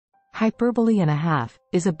HyperboleAndAHalf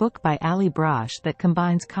is a book by Allie Brosh that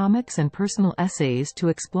combines comics and personal essays to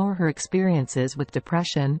explore her experiences with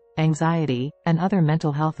depression, anxiety, and other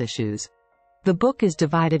mental health issues. The book is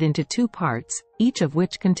divided into two parts, each of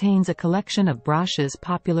which contains a collection of Brosh's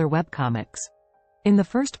popular webcomics. In the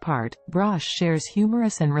first part, Brosh shares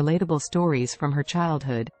humorous and relatable stories from her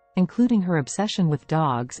childhood, including her obsession with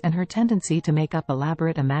dogs and her tendency to make up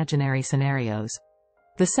elaborate imaginary scenarios.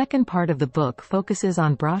 The second part of the book focuses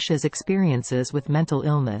on Brosh's experiences with mental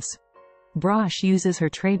illness. Brosh uses her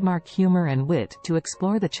trademark humor and wit to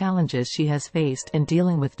explore the challenges she has faced in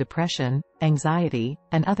dealing with depression, anxiety,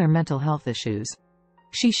 and other mental health issues.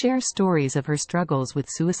 She shares stories of her struggles with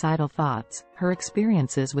suicidal thoughts, her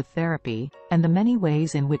experiences with therapy, and the many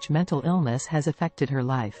ways in which mental illness has affected her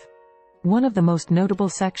life. One of the most notable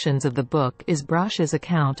sections of the book is Brosh's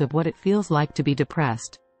account of what it feels like to be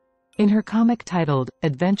depressed. In her comic titled,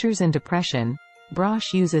 Adventures in Depression,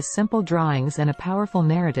 Brosh uses simple drawings and a powerful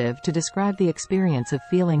narrative to describe the experience of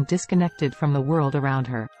feeling disconnected from the world around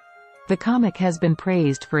her. The comic has been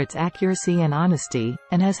praised for its accuracy and honesty,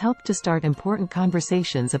 and has helped to start important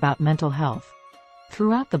conversations about mental health.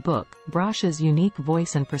 Throughout the book, Brosh's unique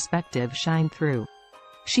voice and perspective shine through.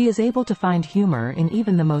 She is able to find humor in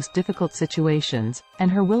even the most difficult situations,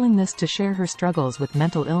 and her willingness to share her struggles with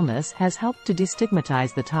mental illness has helped to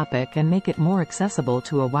destigmatize the topic and make it more accessible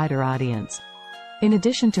to a wider audience. In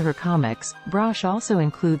addition to her comics, Brosh also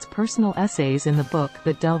includes personal essays in the book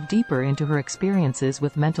that delve deeper into her experiences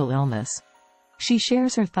with mental illness. She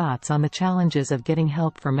shares her thoughts on the challenges of getting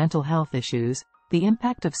help for mental health issues, the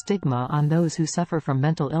impact of stigma on those who suffer from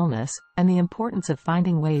mental illness, and the importance of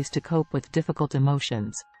finding ways to cope with difficult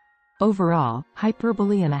emotions. Overall,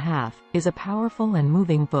 HyperboleAndAHalf is a powerful and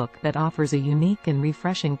moving book that offers a unique and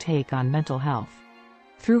refreshing take on mental health.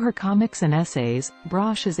 Through her comics and essays,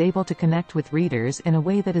 Brosh is able to connect with readers in a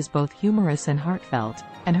way that is both humorous and heartfelt,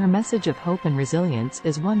 and her message of hope and resilience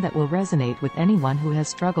is one that will resonate with anyone who has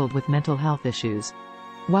struggled with mental health issues.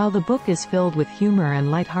 While the book is filled with humor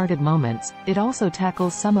and light-hearted moments, it also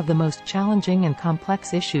tackles some of the most challenging and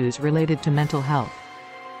complex issues related to mental health.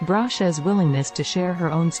 Brosh's willingness to share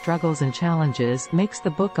her own struggles and challenges makes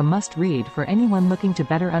the book a must-read for anyone looking to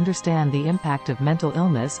better understand the impact of mental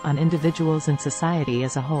illness on individuals and society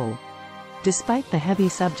as a whole. Despite the heavy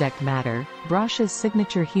subject matter, Brosh's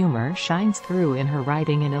signature humor shines through in her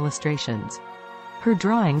writing and illustrations. Her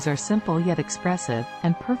drawings are simple yet expressive,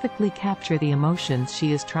 and perfectly capture the emotions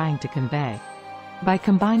she is trying to convey. By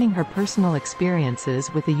combining her personal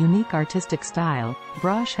experiences with a unique artistic style,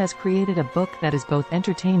 Brosh has created a book that is both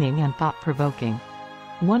entertaining and thought-provoking.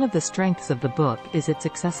 One of the strengths of the book is its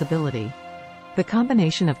accessibility. The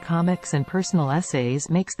combination of comics and personal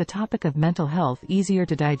essays makes the topic of mental health easier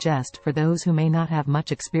to digest for those who may not have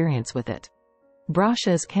much experience with it.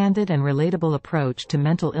 Brosh's candid and relatable approach to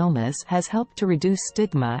mental illness has helped to reduce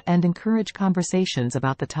stigma and encourage conversations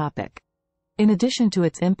about the topic. In addition to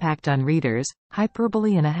its impact on readers,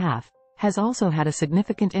 HyperboleAndAHalf has also had a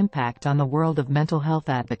significant impact on the world of mental health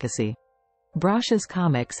advocacy. Brosh's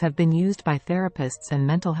comics have been used by therapists and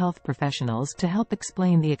mental health professionals to help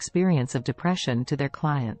explain the experience of depression to their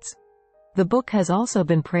clients. The book has also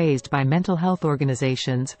been praised by mental health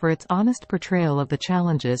organizations for its honest portrayal of the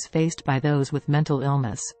challenges faced by those with mental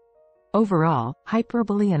illness. Overall,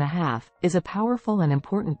 HyperboleAndAHalf is a powerful and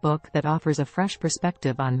important book that offers a fresh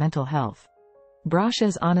perspective on mental health.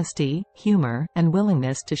 Brosh's honesty, humor, and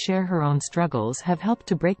willingness to share her own struggles have helped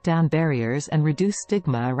to break down barriers and reduce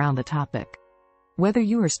stigma around the topic. Whether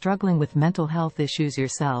you are struggling with mental health issues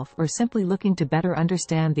yourself or simply looking to better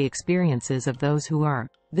understand the experiences of those who are,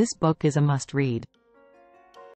 this book is a must-read.